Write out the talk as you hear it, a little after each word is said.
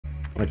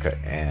Okay,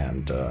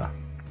 and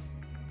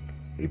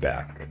be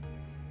back.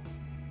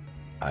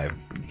 I've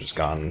just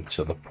gone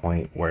to the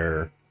point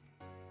where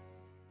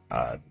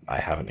I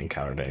haven't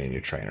encountered any new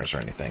trainers or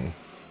anything.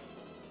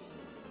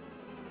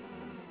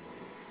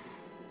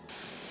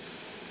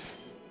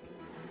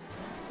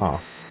 Huh.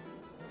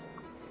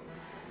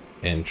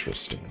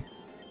 Interesting.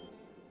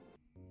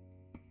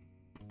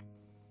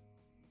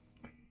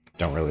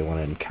 Don't really want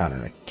to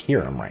encounter a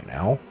Kirim right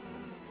now.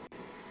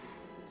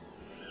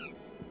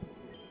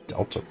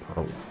 Delta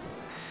Pearl.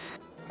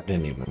 I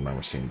didn't even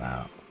remember seeing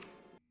that.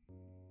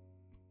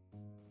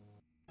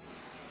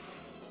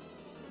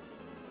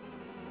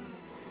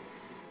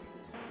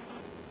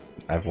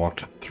 I've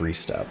walked 3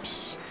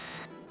 steps.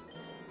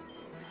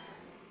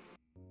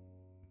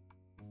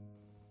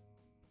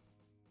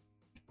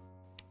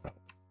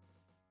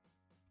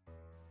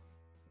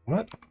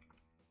 What?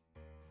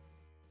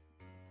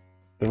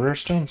 The rare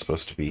stone's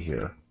supposed to be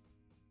here.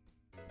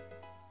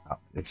 Oh,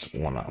 it's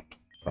 1 up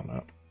from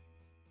it.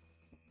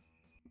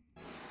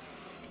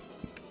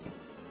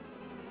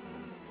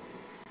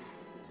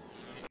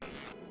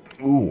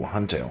 Ooh,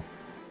 Huntail.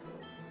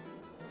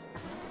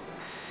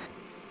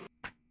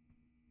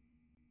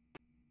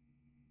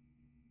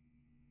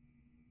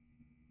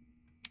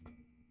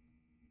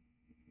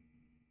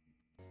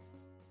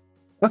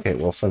 Okay,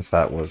 well, since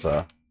that was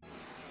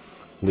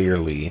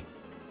clearly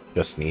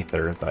just an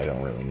ether that I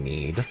don't really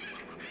need.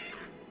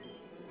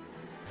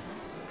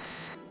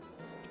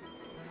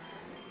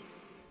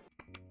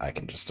 I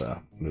can just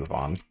move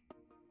on.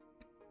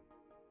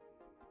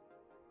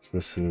 So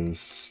this is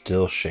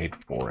still Shade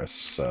Forest,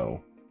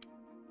 so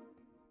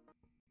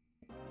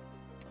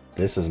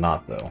this is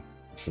not, though.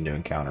 It's a new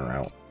encounter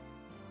route.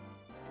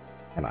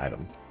 An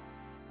item.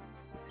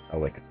 I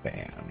like a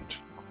band.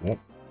 Cool.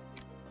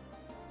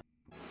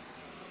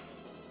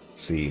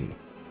 Let's see.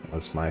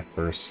 What's my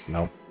first?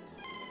 Nope.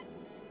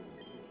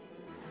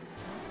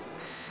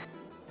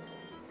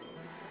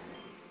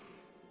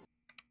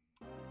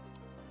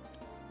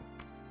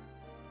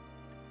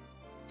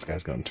 This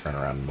guy's gonna turn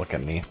around and look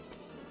at me.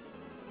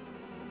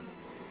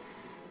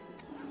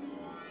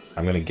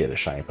 I'm gonna get a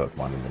shiny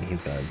Pokemon and then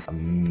he's gonna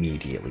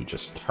immediately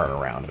just turn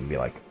around and be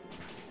like,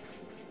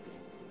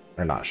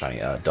 or not shiny,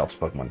 Delta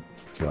Pokemon.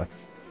 He's gonna be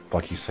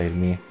like you say to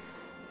me?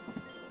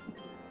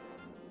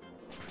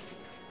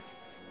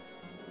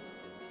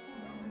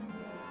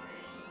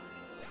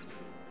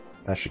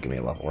 That should give me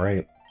a level,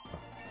 right?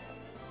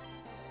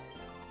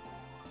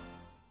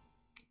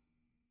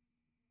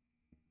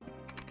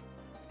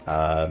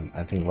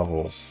 I think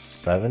level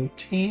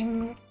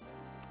 17?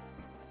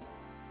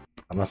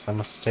 Unless I'm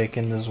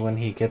mistaken, is when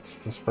he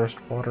gets this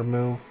first water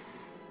move.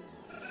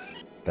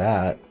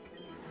 That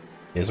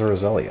is a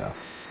Roselia.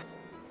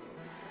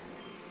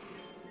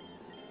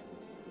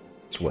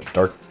 It's what,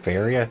 Dark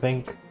Fairy, I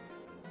think?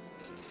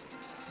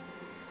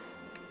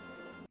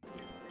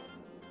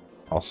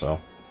 Also,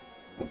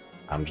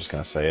 I'm just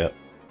gonna say it.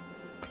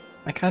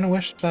 I kinda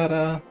wish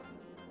that,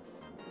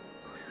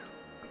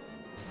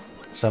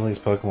 some of these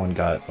Pokemon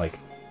got, like,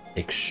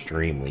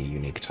 extremely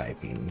unique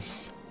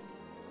typings.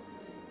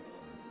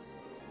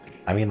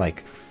 I mean,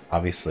 like,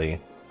 obviously,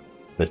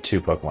 the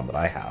 2 Pokemon that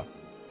I have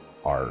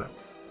are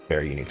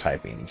very unique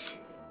typings.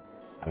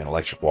 I mean,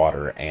 Electric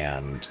Water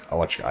and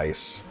Electric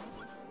Ice.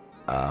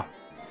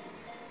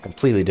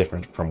 Completely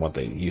different from what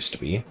they used to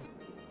be.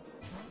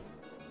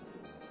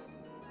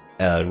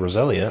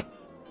 Roselia.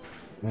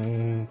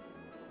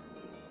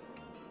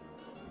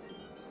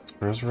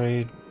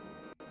 Roserade.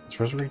 Is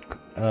Roserade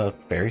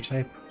fairy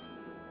type?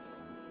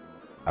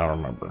 I don't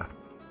remember.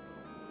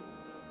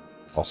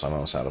 Also, I'm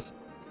almost out of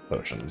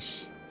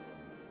potions.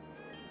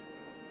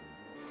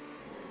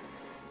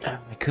 I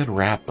could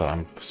wrap, but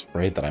I'm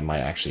afraid that I might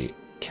actually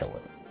kill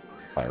it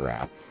if I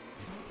wrap.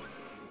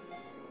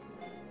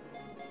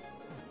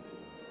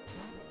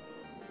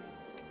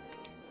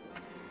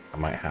 I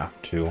might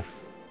have to.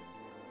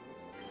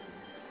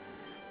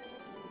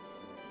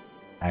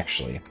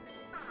 Actually,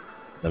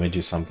 let me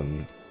do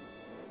something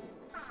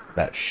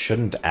that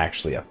shouldn't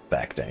actually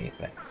affect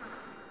anything.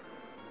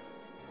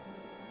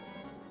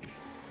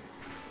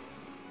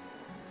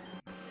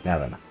 Now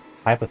then,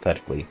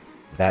 hypothetically,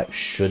 that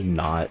should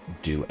not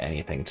do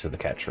anything to the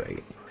catch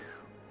rate.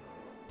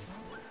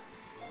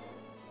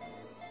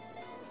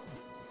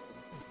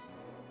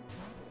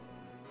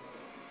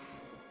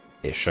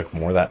 It shook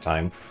more that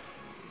time.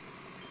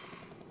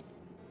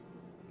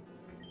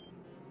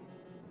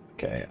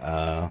 Okay,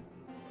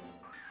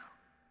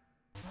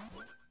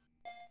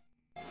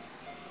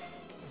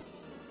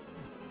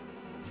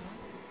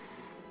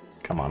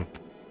 come on.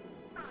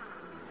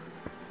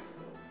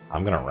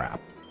 I'm gonna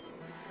wrap.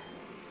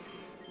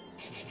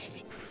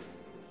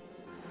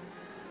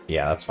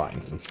 Yeah, that's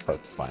fine. That's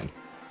perfectly fine.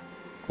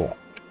 Cool.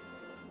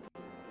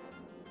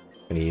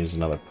 Gonna use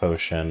another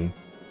potion.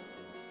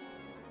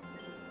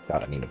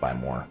 God, I need to buy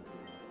more.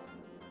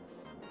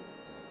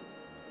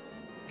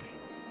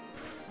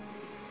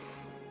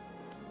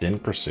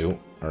 Didn't pursue,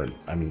 or,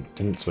 I mean,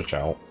 didn't switch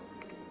out.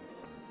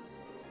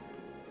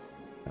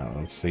 Now,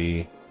 let's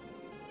see.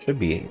 Should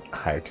be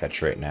higher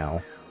catch rate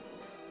now.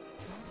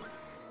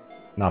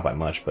 Not by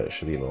much, but it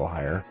should be a little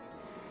higher.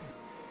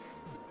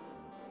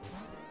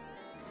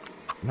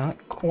 Not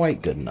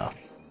quite good enough.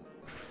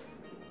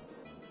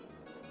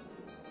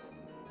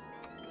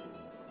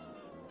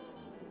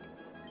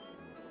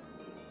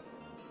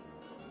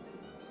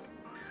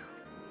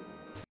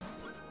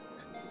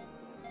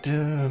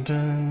 Dun,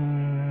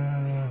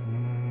 dun.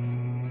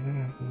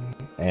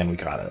 And we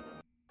got it.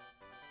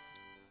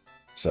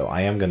 So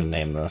I am going to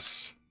name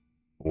this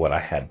what I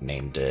had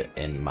named it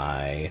in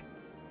my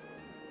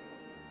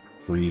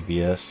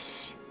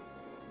previous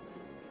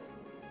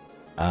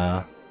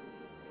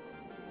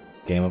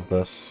game of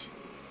this.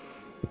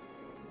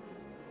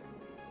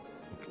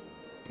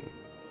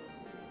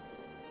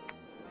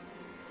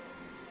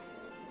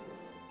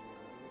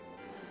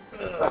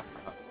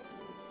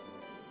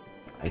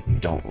 I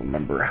don't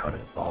remember how to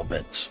evolve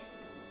it,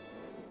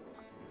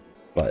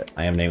 but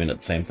I am naming it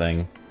the same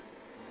thing.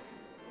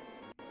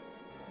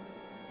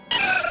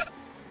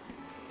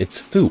 It's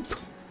Foop.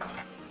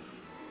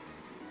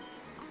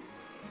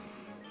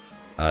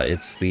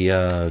 It's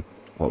the,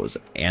 what was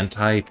it,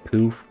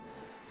 anti-poof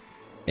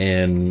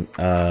in,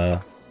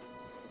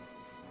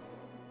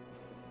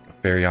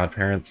 Fairly Odd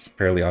Parents.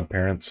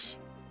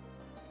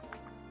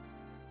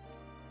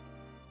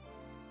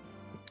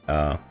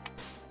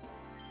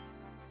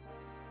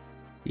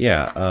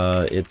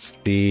 Yeah, it's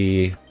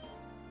the,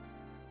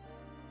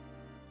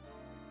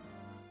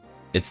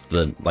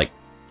 like,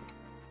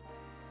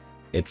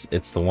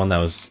 it's the one that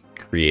was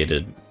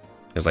created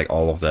because, like,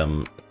 all of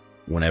them,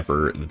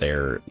 whenever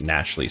they're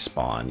naturally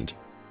spawned,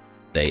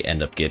 they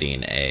end up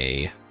getting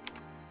a,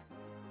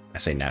 I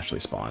say naturally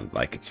spawned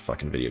like it's a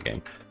fucking video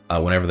game.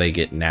 Whenever they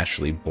get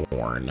naturally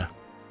born,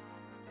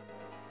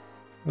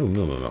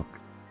 whenever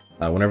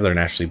they're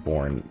naturally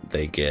born,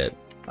 they get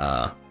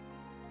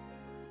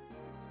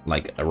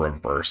like a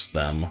reverse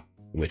them,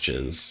 which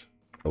is,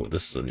 oh,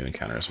 this is a new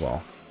encounter as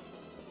well.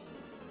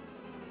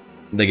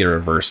 They get a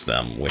reverse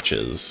them, which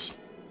is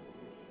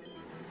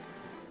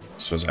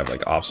supposed to have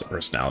like opposite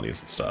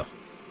personalities and stuff.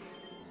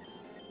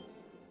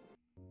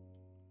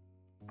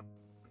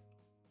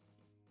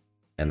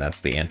 And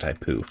that's the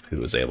anti-poof,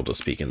 who is able to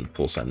speak in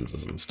full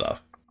sentences and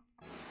stuff.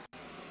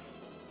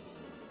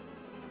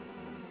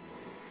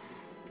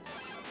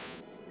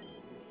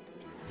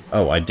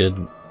 Oh, I did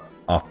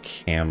off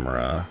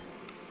camera.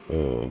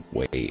 Oh,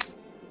 wait.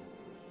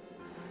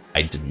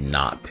 I did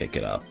not pick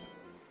it up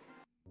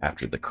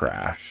after the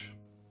crash.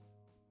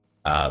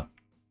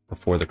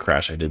 Before the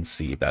crash, I did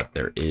see that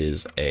there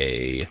is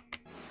a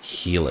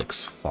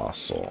helix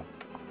fossil.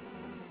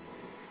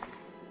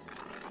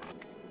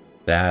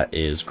 That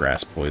is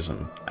grass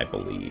poison, I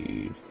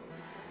believe.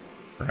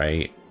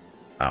 Right?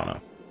 I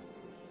don't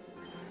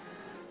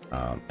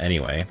know.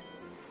 Anyway,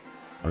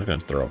 I'm just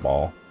gonna throw a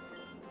ball.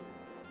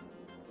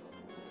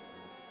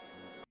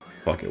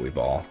 Fuck it, we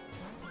ball.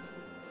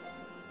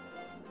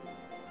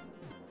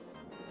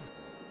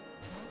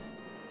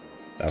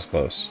 That was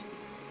close.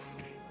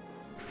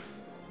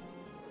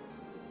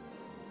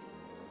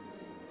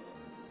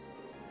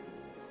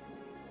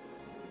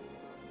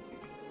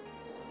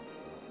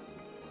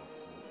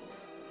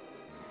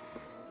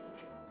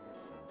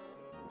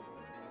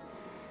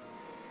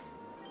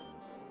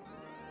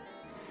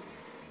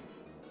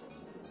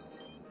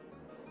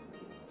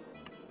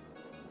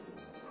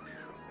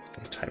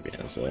 What time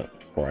is it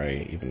before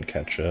I even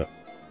catch it?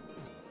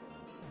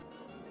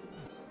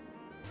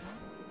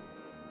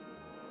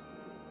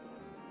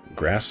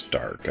 Grass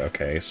dark,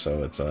 okay,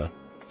 so it's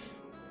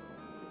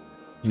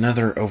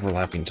another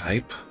overlapping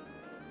type.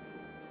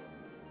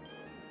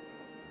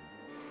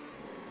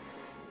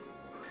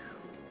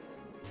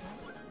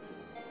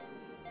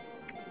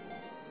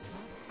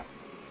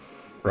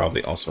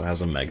 Probably also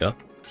has a mega.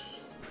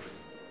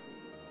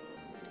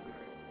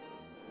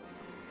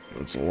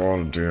 It's a lot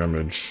of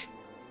damage.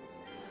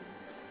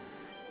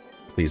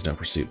 Please no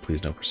pursuit,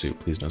 please no pursuit,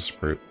 please no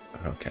sprint.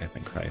 Okay,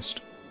 thank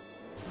Christ.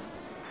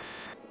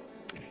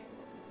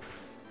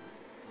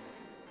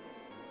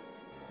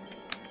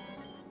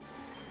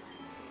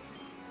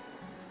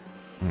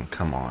 Oh,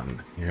 come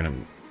on. You're gonna...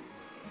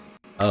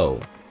 Oh,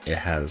 it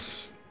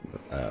has...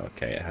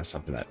 okay, it has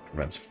something that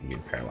prevents it from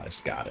being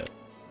paralyzed. Got it.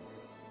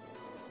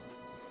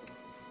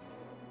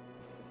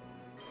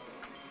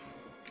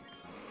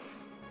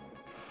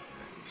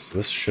 So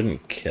this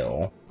shouldn't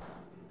kill.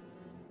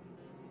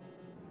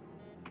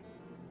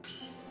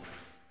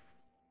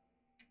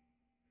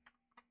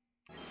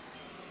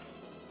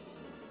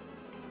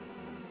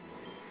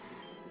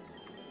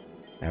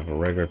 I have a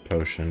regular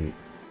potion.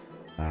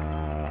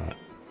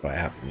 But I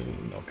have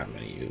milk I'm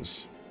gonna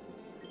use.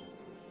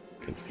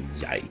 Because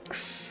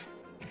yikes.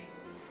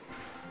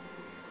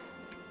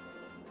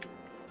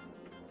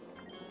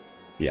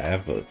 Yeah, I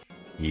have a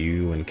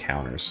few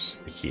encounters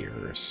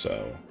here,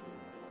 so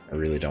I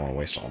really don't want to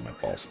waste all my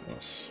balls in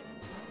this.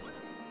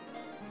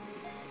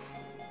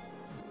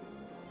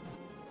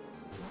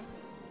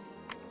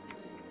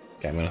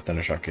 Okay, I'm gonna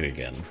Thundershock it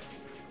again.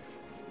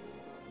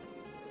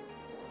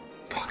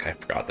 Fuck, I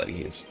forgot that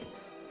he's...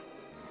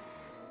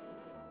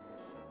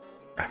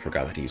 I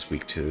forgot that he's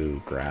weak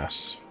to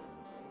grass.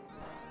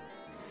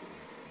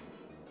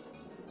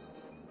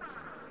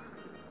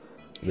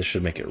 This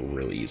should make it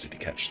really easy to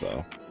catch,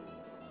 though.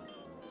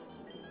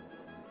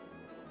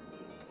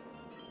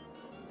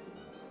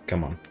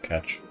 Come on,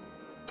 catch.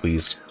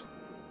 Please.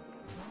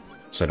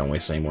 So I don't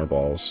waste any more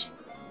balls.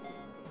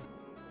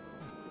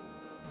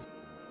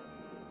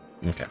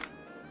 Okay.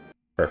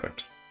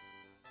 Perfect.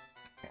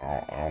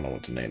 I don't know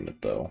what to name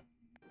it, though.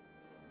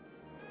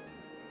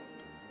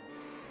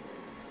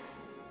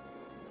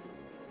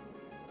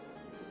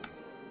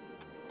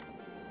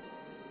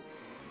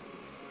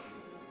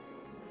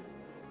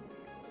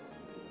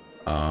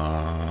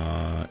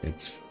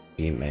 It's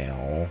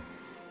female.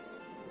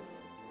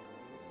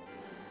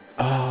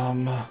 I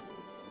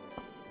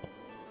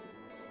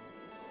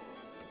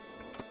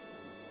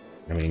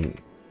mean,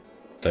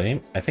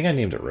 I think I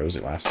named it Rosie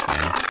last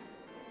time.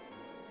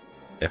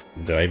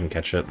 Did I even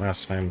catch it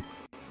last time?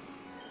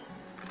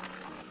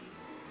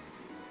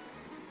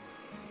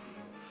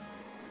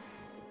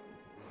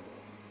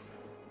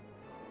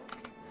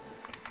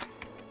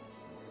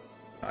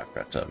 I've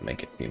got to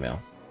make it female.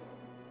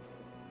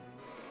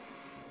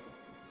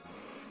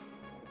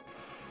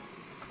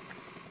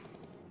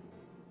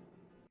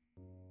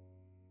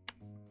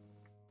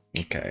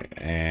 Okay,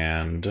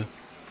 and...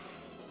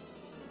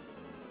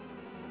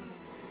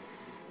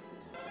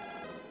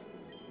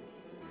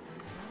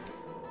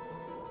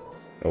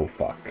 oh,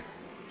 fuck.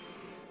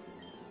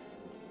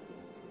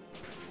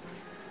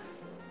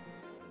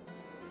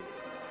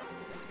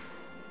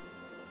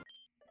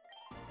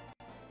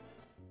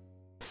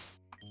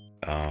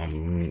 I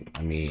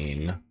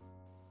mean...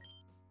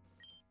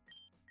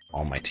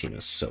 all my team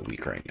is so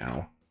weak right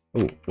now.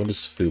 Oh, what is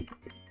Foop?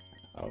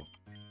 Oh.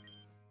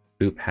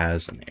 Foop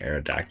has an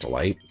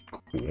Aerodactylite.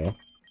 Cool.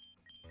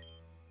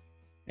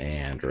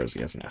 And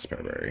Rosie has an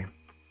Asperberry.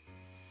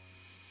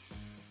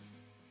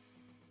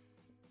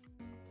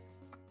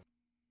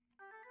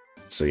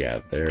 So yeah,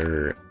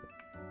 there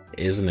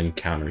is an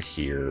encounter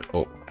here.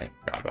 Oh, I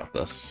forgot about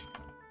this.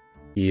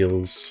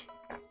 Heals.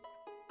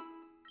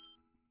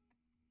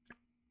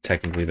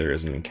 Technically there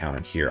is an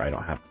encounter here. I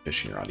don't have a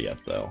fishing rod yet,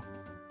 though.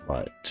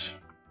 But...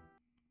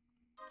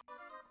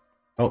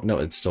 oh, no,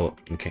 it's still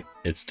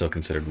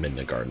considered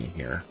Midna Garden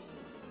here.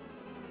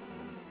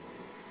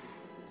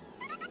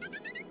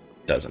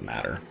 Doesn't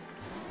matter.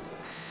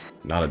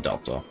 Not a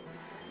Delta.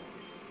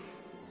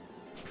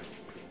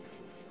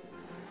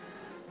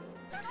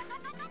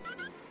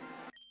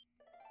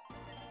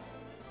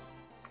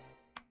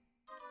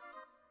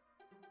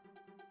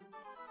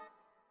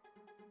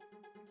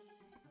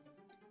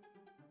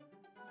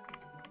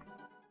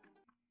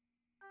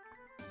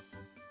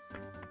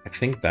 I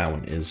think that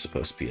one is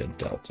supposed to be a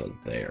Delta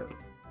there.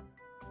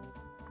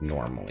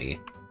 Normally.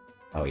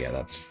 Oh yeah,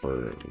 that's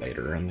for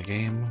later in the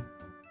game.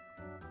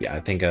 Yeah, I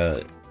think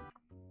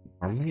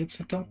normally it's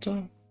a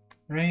Delta,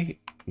 right?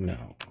 No,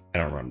 I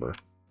don't remember.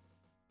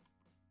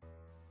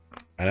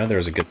 I know there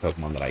was a good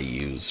Pokemon that I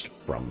used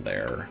from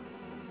there.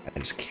 I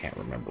just can't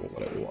remember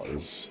what it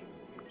was.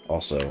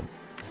 Also,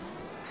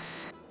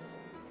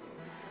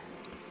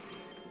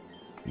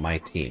 my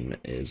team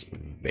is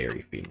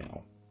very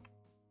female.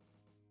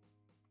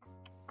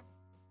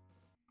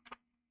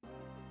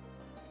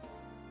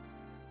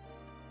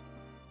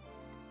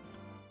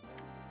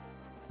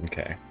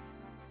 Okay.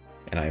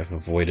 And I have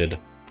avoided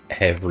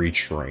every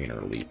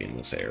trainer leaving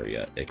this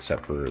area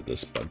except for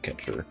this bug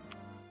catcher.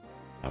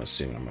 I'm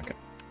assuming I'm not gonna...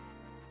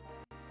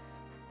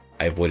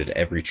 I avoided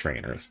every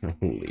trainer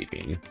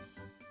leaving.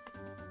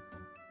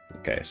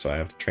 Okay, so I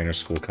have trainer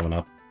school coming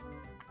up.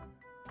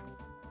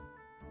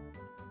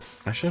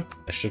 I should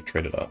have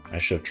traded up. I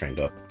should have trained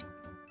up.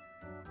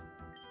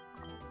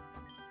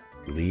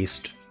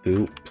 Least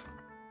Foop.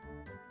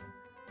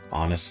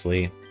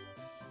 Honestly.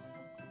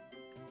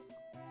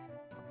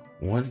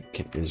 What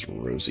is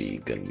Rosie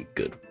gonna be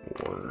good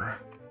for?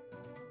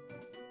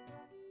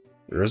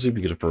 Rosie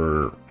be good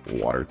for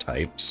water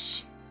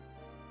types,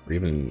 or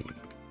even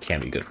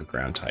can be good for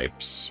ground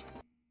types.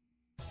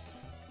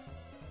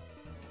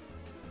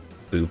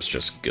 Boop's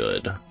just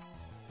good.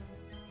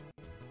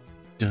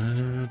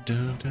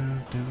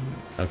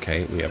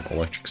 Okay, we have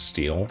electric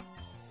steel.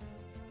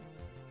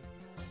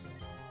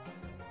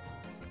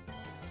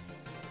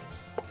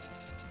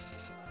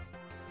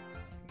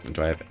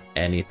 Do I have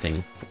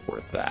anything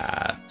for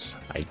that?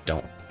 I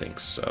don't think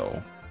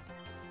so.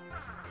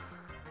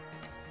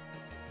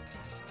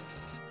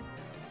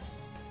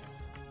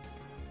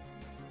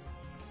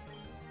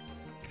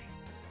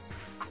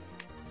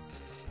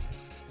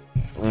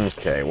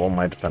 Okay, well,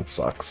 my defense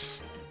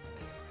sucks.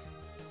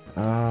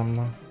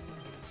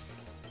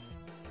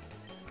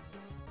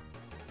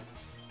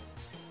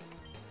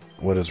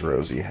 What does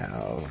Rosie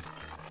have?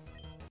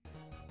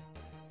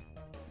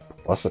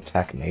 Plus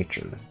attack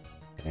nature.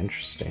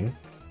 Interesting.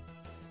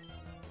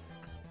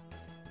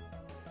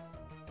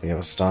 We have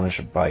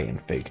Astonish, Bite,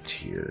 and Fake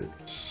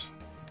Tears.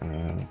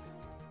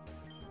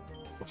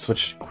 Let's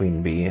switch to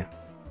Queen Bee.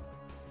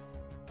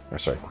 Or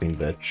sorry, Queen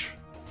Bitch.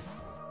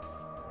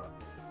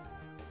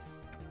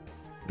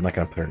 I'm not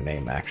gonna put her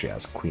name actually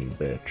as Queen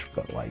Bitch,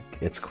 but like,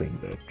 it's Queen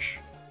Bitch.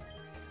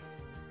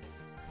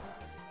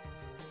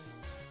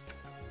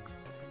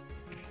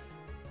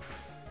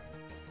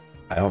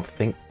 I don't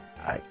think...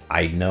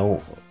 I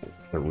know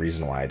the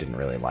reason why I didn't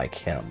really like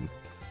him.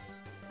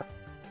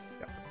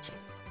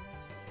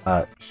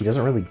 He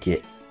doesn't really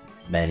get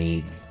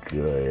many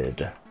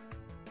good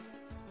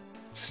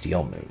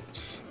steel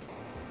moves.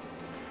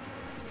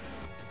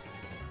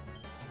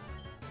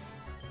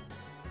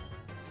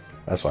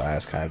 That's why I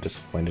was kind of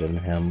disappointed in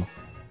him.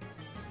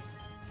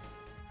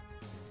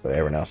 But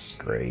everyone else is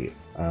great.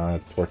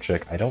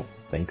 Torchic, I don't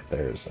think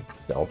there's a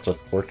Delta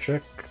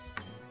Torchic.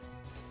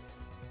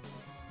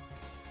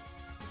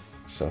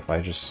 So if I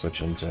just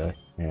switch into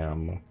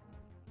him,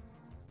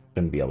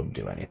 shouldn't be able to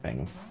do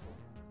anything.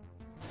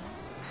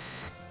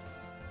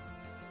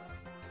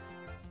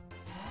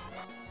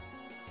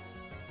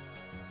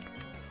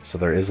 So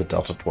there is a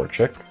Delta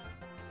Torchic.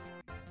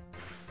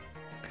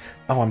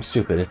 Oh, I'm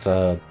stupid. It's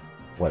a...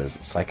 what is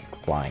it? Psychic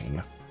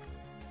Flying.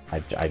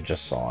 I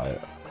just saw it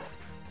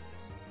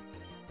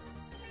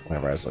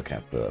whenever I was looking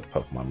at the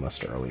Pokemon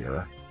list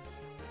earlier.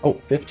 Oh,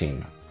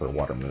 15 for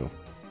Water move.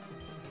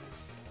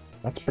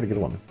 That's a pretty good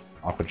one.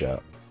 Aqua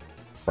Jet.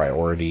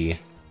 Priority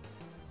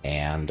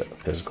and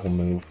physical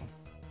move.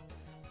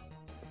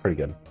 Pretty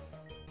good.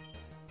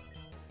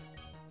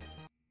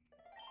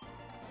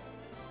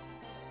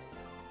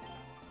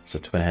 So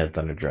Twin-Headed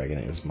Thunder Dragon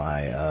is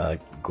my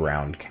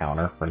ground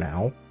counter for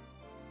now.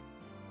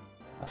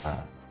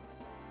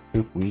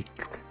 Poop Weak,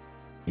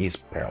 he's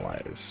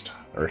paralyzed.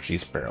 Or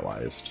she's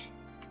paralyzed.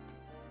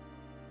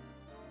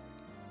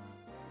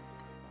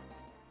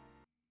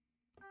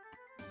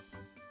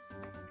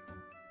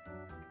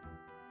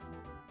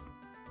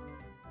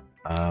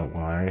 Well,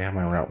 I already have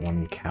my Route 1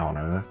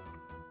 encounter.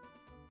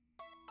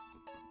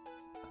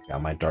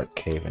 Got my Dark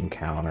Cave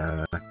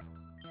encounter. I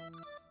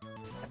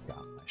got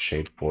my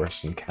Shade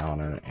Forest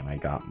encounter, and I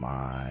got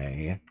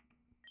my...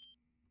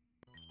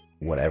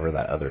 whatever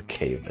that other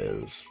cave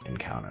is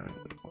encounter.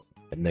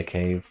 In the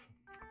cave?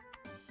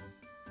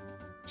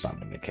 It's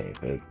not in the cave.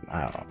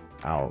 I don't know.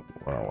 I don't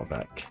know what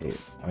that cave...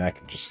 I mean, I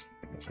guess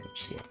I can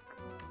just look.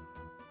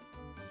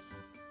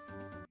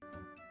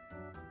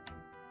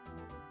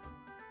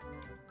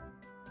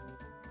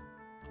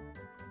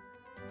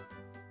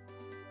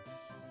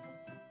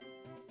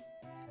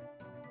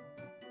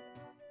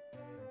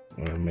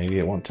 Or maybe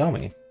it won't tell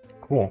me.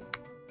 Cool.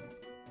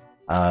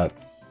 Oh,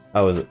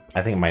 is it?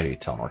 I think it might be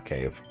Telnor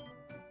Cave.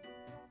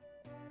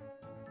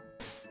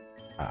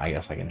 I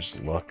guess I can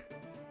just look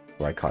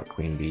where I caught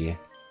Queen Bee.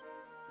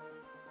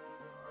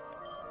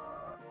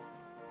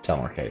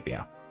 Telnor Cave,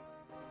 yeah.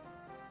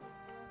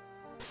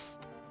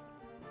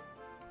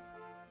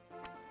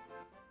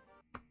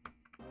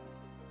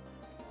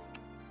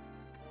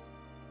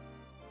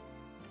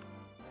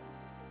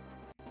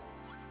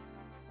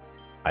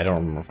 I don't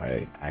remember if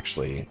I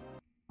actually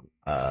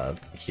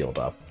healed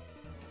up.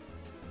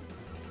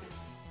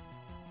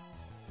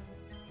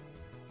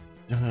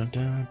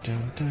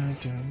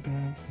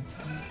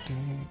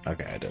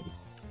 Okay, I did.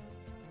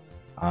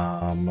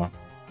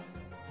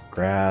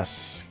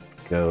 Grass,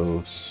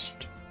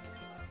 Ghost.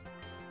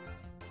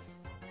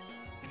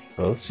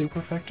 Both super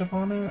effective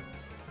on it?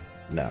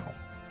 No.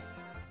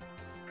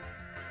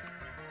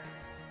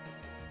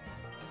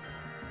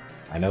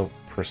 I know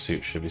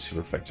Pursuit should be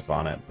super effective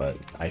on it, but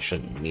I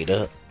shouldn't need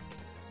it.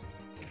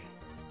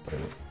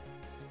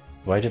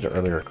 Well, I did it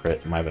earlier, a crit.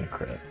 It might have been a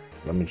crit.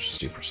 Let me just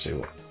do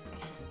Pursuit.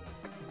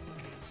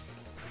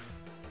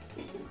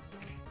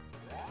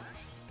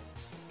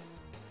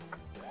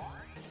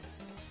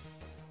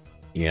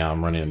 Yeah,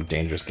 I'm running a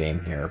dangerous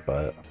game here,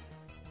 but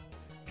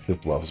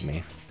Hoop loves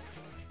me.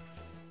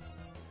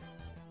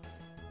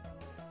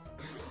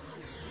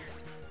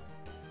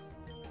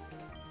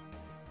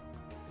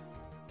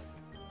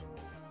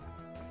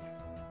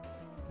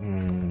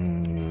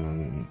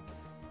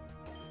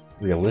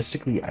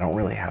 Realistically, I don't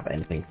really have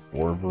anything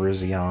for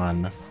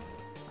Virizion.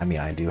 I mean,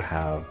 I do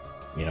have,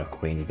 you know,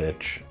 Queen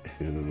Bitch,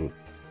 who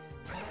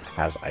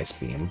has Ice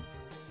Beam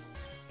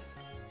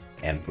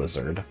and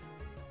Blizzard.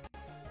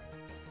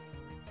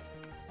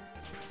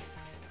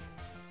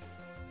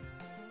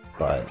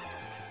 But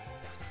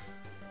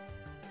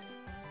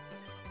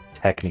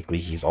technically,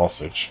 he's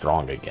also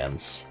strong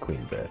against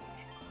Queen Bitch.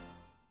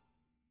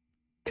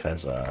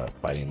 Because,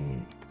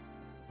 fighting...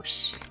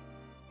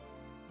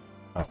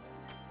 Oh.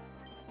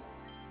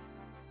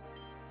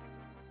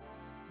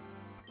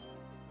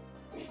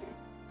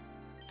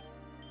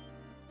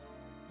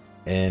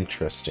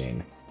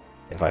 Interesting.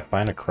 If I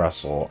find a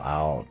Crustle,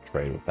 I'll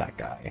trade with that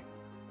guy.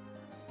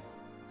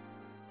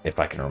 If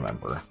I can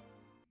remember.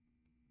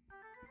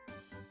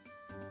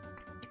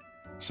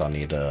 So I'll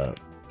need to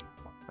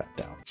mark that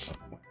down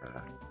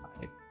somewhere.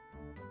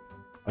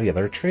 Oh yeah,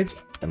 there are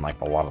trades in like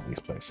a lot of these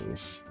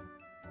places.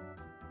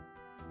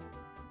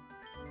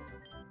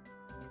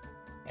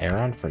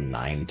 Aeron for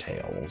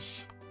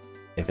Ninetales.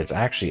 If it's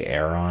actually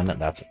Aeron,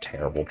 that's a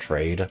terrible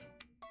trade.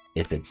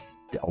 If it's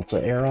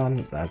Delta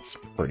Aeron, that's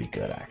pretty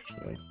good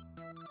actually.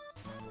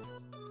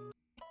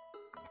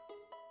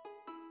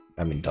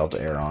 I mean,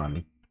 Delta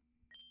Aeron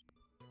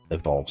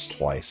evolves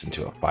twice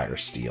into a Fire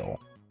Steel.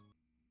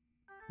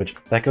 Which,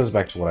 that goes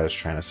back to what I was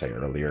trying to say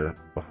earlier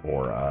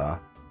before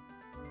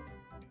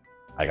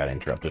I got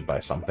interrupted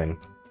by something.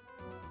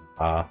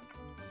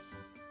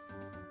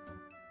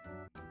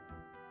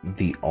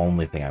 The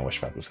only thing I wish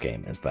about this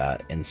game is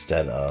that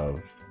instead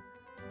of,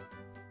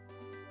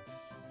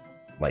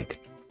 like,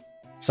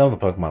 some of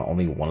the Pokemon,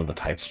 only one of the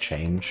types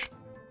change.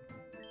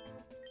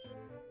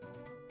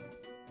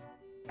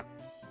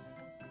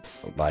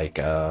 Like,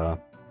 I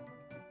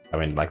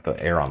mean, like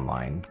the Aeron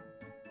line.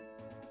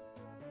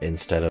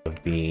 Instead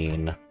of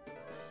being,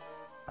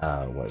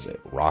 what is it,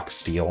 Rock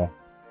Steel,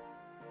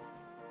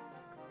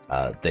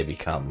 they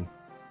become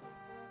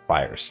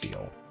Fire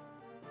Steel.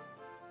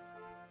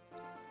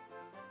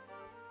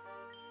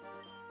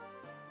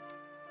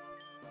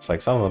 It's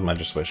like some of them I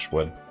just wish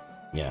would,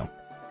 you know,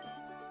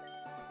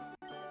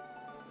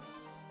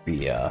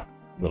 be a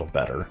little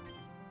better.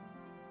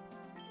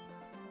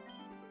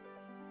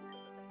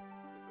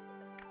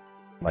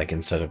 Like,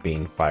 instead of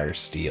being Fire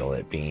Steel,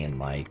 it being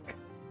like,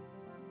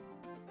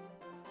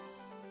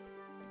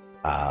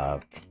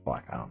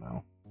 fuck, I don't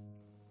know.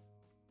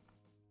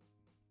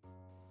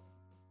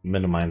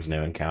 Minimize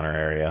new encounter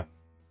area.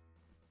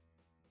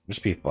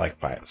 Just be like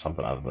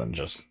something other than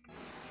just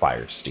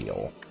Fire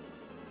Steel,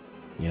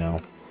 you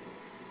know?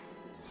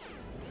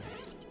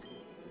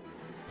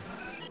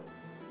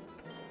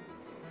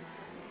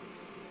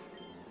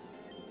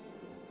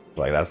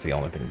 Like, that's the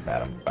only thing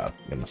bad I'm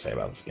gonna say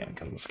about this game,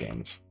 because this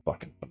game is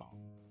fucking phenomenal.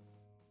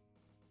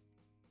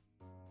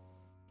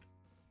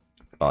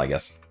 Well, I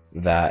guess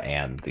that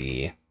and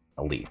the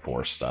Elite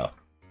Four stuff.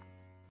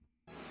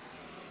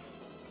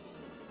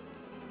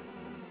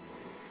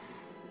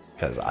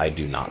 Because I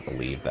do not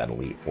believe that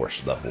Elite Four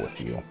should level with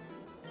you.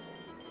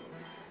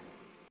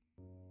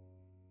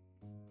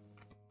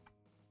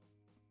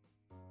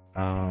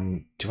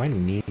 Do I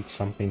need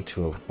something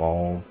to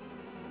evolve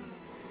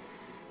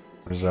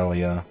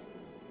Roselia?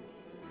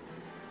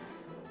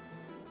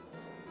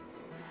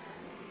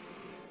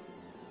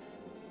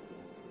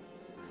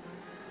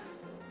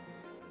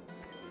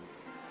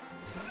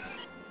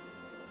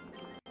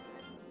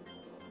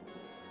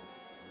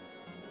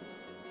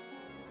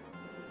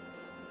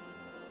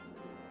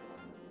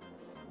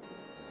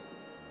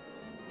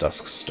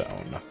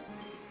 Duskstone.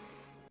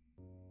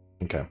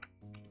 Okay.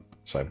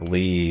 So I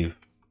believe,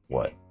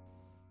 what?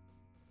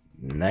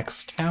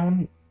 Next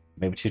town?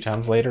 Maybe 2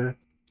 towns later?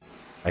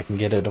 I can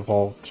get it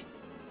evolved.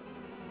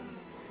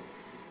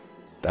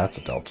 That's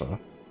a Delta.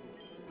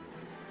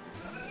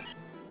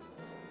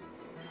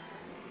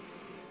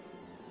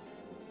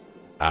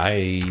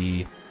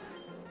 I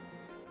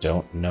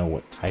don't know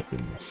what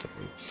typing this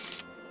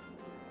is.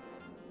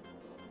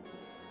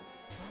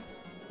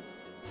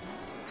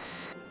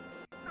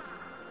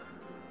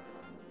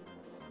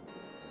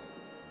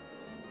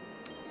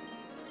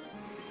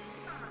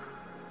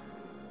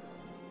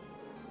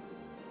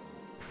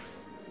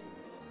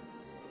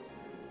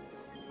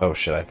 Oh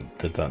shit, I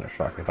did Thunder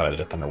Shock. I thought I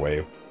did Thunder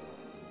Wave.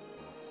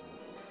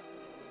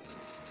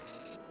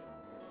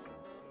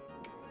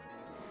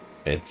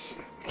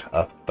 It's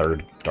a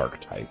 3rd Dark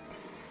type.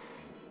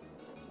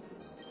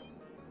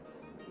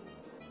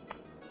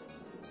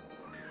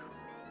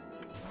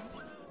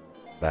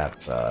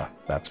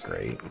 That's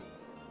great.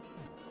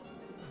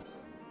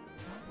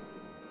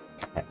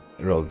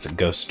 Well, it's a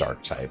Ghost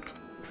Dark type.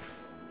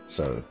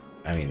 So,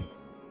 I mean,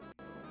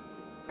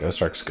 Ghost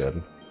Dark's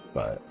good,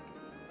 but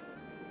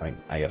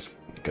I guess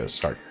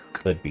Ghost Dark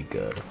could be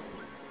good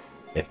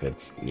if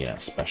it's, yeah,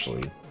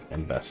 specially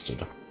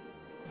invested.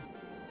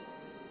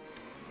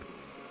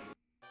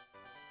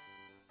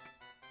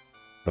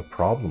 The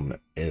problem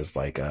is,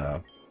 like,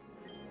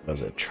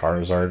 was it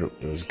Charizard?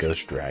 It was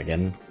Ghost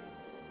Dragon.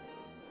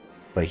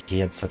 But he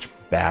had such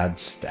bad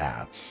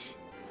stats.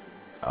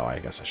 Oh, I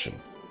guess I should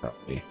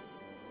probably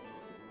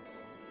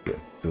get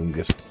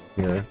Boomgus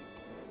here.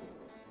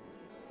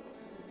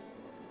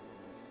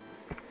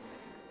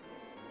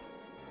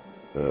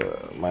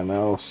 My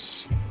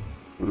mouse.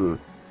 Ugh.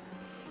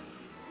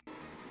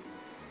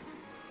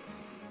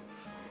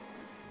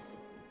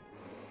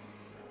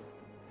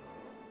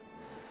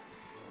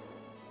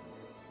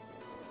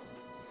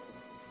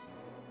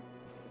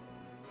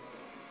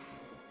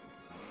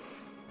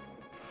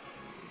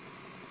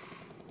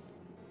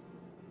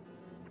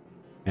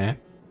 Eh?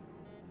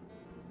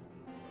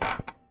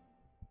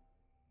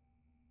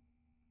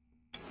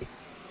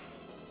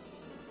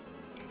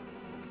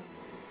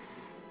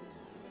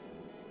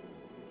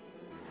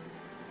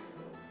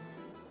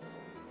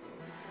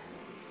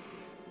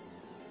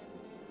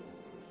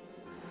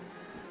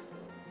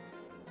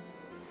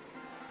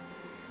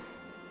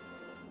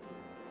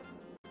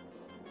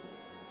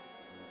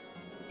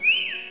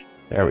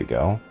 There we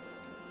go.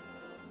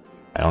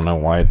 I don't know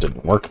why it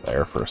didn't work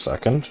there for a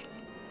second.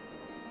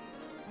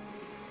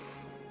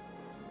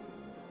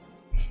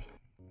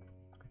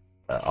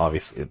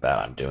 Obviously that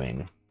I'm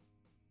doing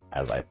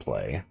as I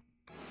play.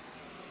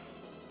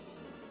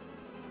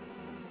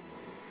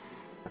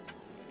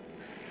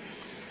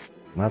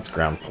 That's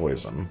ground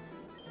poison.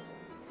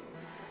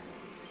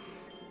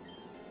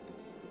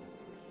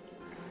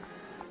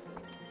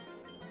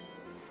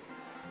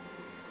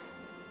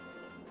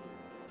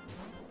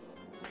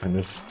 And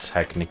this is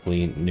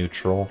technically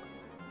neutral.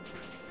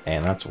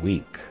 And that's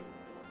weak.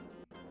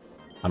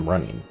 I'm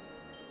running.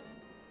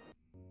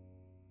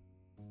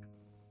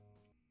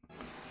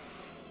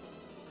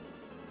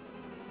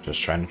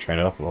 Just trying to train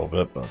it up a little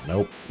bit, but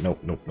nope, nope,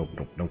 nope, nope,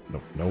 nope, nope,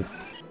 nope, nope.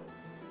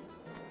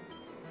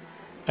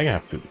 I can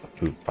have to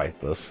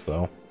fight this,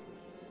 though.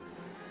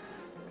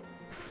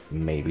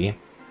 Maybe.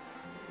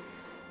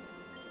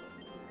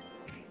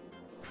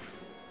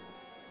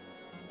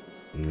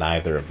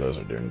 Neither of those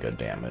are doing good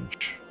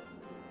damage.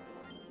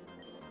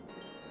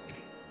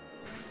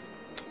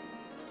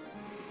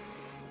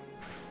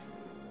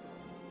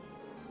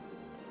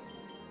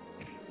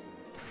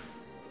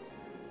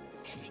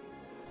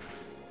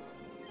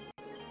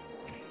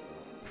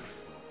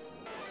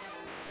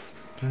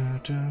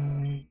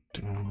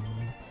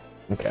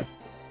 Okay.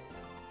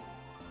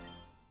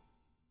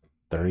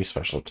 30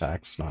 special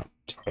attacks, not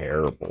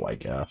terrible, I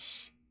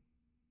guess.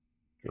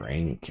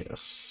 Drain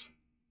Kiss.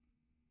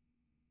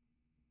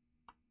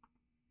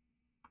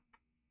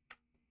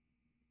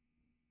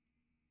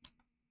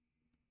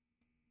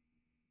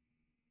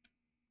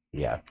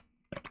 Yeah.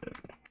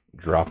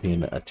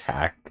 Dropping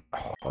attack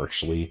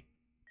harshly.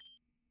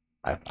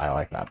 I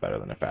like that better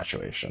than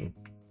Infatuation.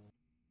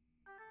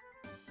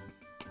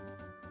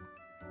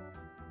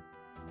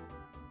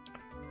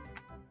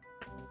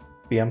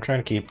 Yeah, I'm trying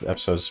to keep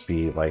episodes to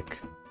be, like,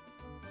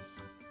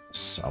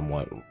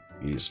 somewhat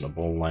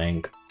reasonable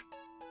length.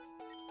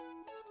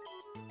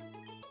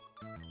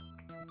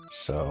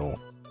 So,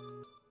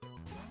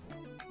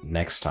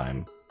 next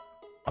time,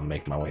 I'll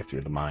make my way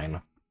through the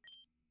mine.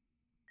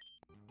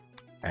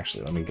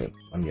 Actually, let me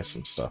get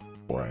some stuff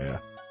before I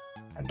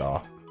end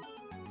off.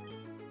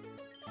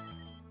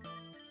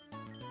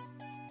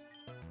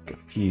 Get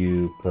a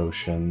few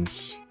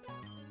potions.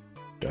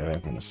 Do I have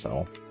anything to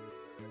sell?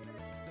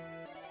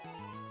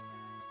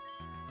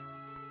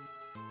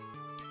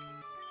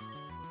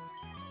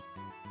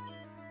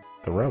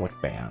 The Relic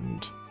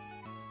Band.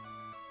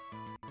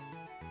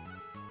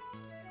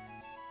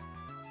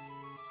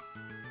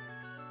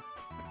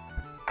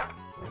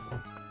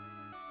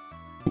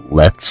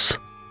 Let's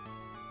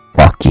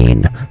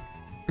fucking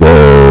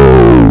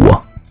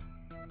go.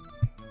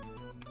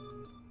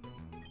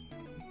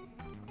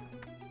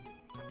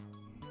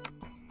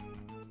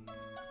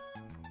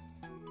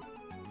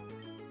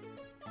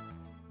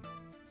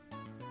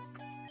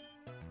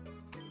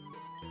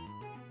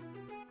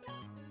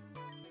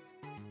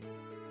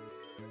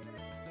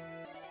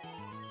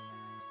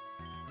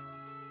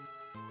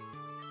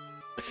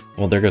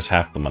 Well, there goes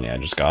half the money I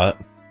just got.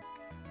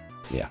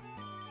 Yeah.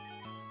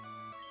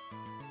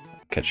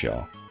 Catch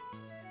y'all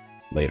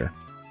later.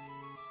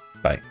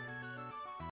 Bye.